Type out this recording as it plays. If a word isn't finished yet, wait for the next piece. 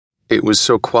It was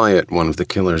so quiet, one of the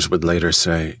killers would later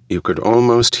say, you could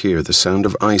almost hear the sound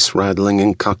of ice rattling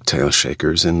in cocktail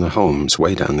shakers in the homes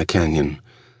way down the canyon.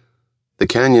 The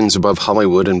canyons above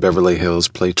Hollywood and Beverly Hills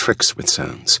play tricks with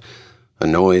sounds. A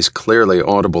noise clearly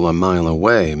audible a mile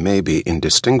away may be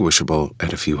indistinguishable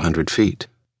at a few hundred feet.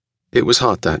 It was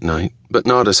hot that night, but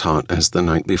not as hot as the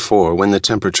night before when the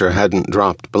temperature hadn't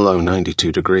dropped below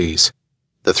 92 degrees.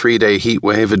 The 3-day heat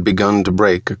wave had begun to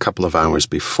break a couple of hours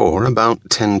before, about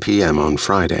 10 p.m. on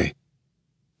Friday.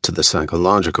 To the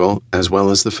psychological as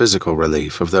well as the physical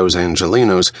relief of those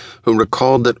Angelenos who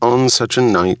recalled that on such a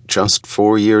night just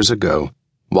 4 years ago,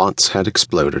 Watts had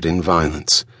exploded in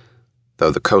violence. Though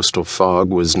the coastal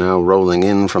fog was now rolling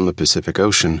in from the Pacific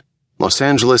Ocean, Los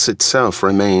Angeles itself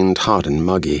remained hot and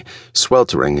muggy,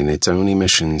 sweltering in its own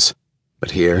emissions.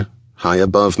 But here, high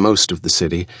above most of the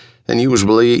city, and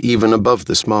usually even above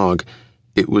the smog,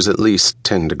 it was at least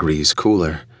 10 degrees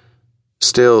cooler.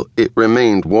 Still, it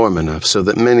remained warm enough so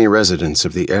that many residents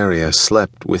of the area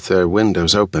slept with their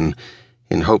windows open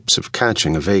in hopes of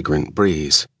catching a vagrant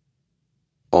breeze.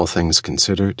 All things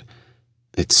considered,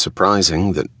 it's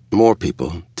surprising that more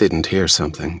people didn't hear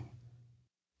something.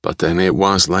 But then it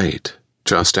was late,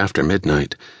 just after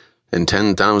midnight, and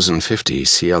 10,050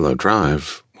 Cielo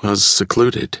Drive was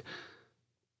secluded.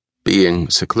 Being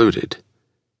secluded,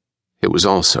 it was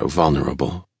also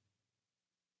vulnerable.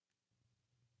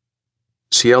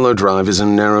 Cielo Drive is a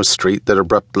narrow street that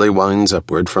abruptly winds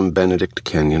upward from Benedict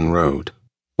Canyon Road.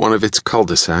 One of its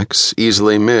cul-de-sacs,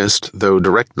 easily missed though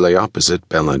directly opposite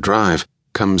Bella Drive,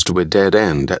 comes to a dead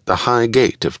end at the high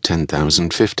gate of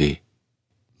 10,050.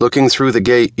 Looking through the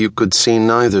gate, you could see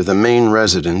neither the main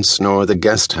residence nor the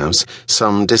guest house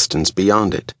some distance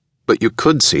beyond it. But you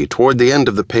could see toward the end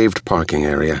of the paved parking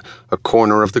area, a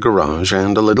corner of the garage,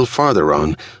 and a little farther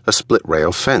on, a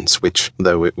split-rail fence which,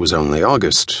 though it was only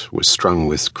August, was strung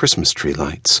with Christmas tree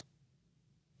lights.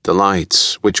 The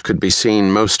lights, which could be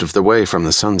seen most of the way from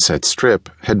the Sunset Strip,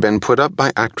 had been put up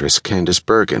by actress Candice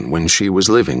Bergen when she was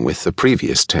living with the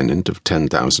previous tenant of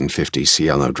 10,050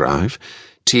 Cielo Drive,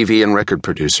 TV and record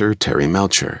producer Terry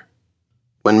Melcher.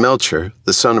 When Melcher,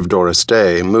 the son of Doris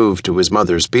Day, moved to his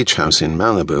mother's beach house in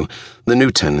Malibu, the new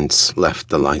tenants left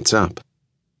the lights up.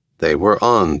 They were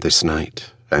on this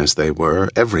night, as they were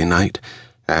every night,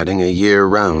 adding a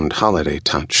year-round holiday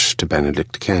touch to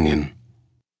Benedict Canyon.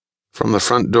 From the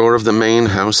front door of the main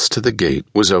house to the gate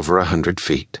was over 100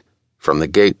 feet. From the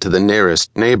gate to the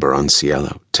nearest neighbor on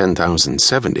Cielo,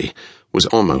 10,070, was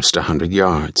almost 100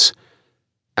 yards.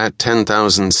 At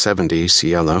 10,070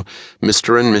 Cielo,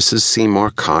 Mr. and Mrs.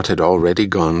 Seymour Cott had already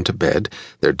gone to bed,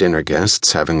 their dinner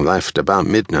guests having left about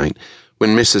midnight,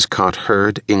 when Mrs. Cott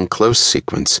heard, in close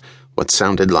sequence, what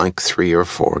sounded like 3 or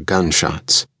 4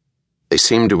 gunshots. They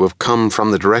seemed to have come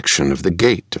from the direction of the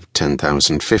gate of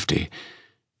 10,050.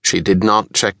 She did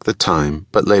not check the time,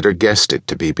 but later guessed it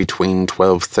to be between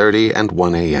 12:30 and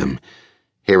 1 a.m.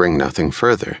 Hearing nothing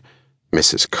further,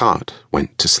 Mrs. Cott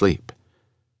went to sleep.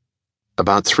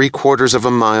 About 3/4 of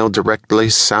a mile directly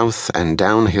south and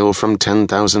downhill from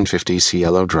 10,050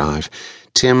 Cielo Drive,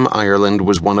 Tim Ireland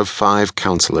was one of 5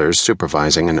 counselors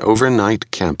supervising an overnight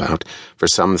campout for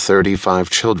some 35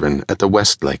 children at the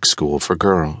Westlake School for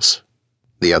Girls.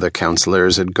 The other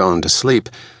counselors had gone to sleep,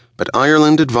 but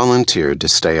Ireland had volunteered to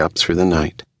stay up through the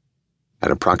night.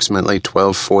 At approximately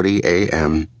 12:40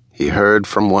 a.m., he heard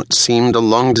from what seemed a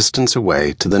long distance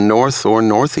away to the north or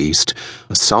northeast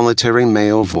a solitary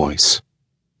male voice.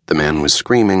 The man was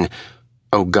screaming,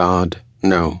 "Oh God,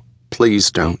 no,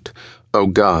 please don't. Oh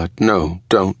God, no,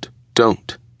 don't.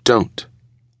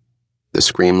 The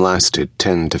scream lasted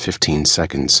 10 to 15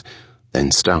 seconds,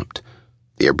 then stopped.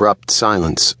 The abrupt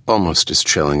silence almost as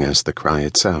chilling as the cry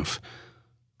itself.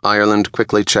 Ireland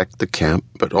quickly checked the camp,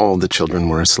 but all the children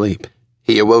were asleep.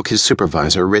 He awoke his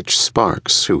supervisor, Rich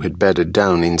Sparks, who had bedded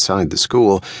down inside the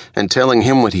school, and telling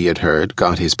him what he had heard,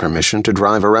 got his permission to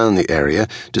drive around the area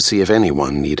to see if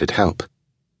anyone needed help.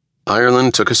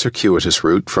 Ireland took a circuitous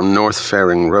route from North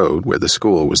Faring Road, where the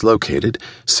school was located,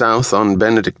 south on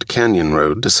Benedict Canyon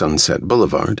Road to Sunset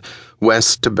Boulevard,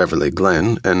 west to Beverly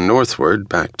Glen, and northward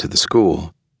back to the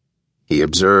school. He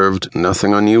observed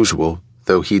nothing unusual,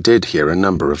 though he did hear a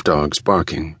number of dogs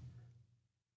barking.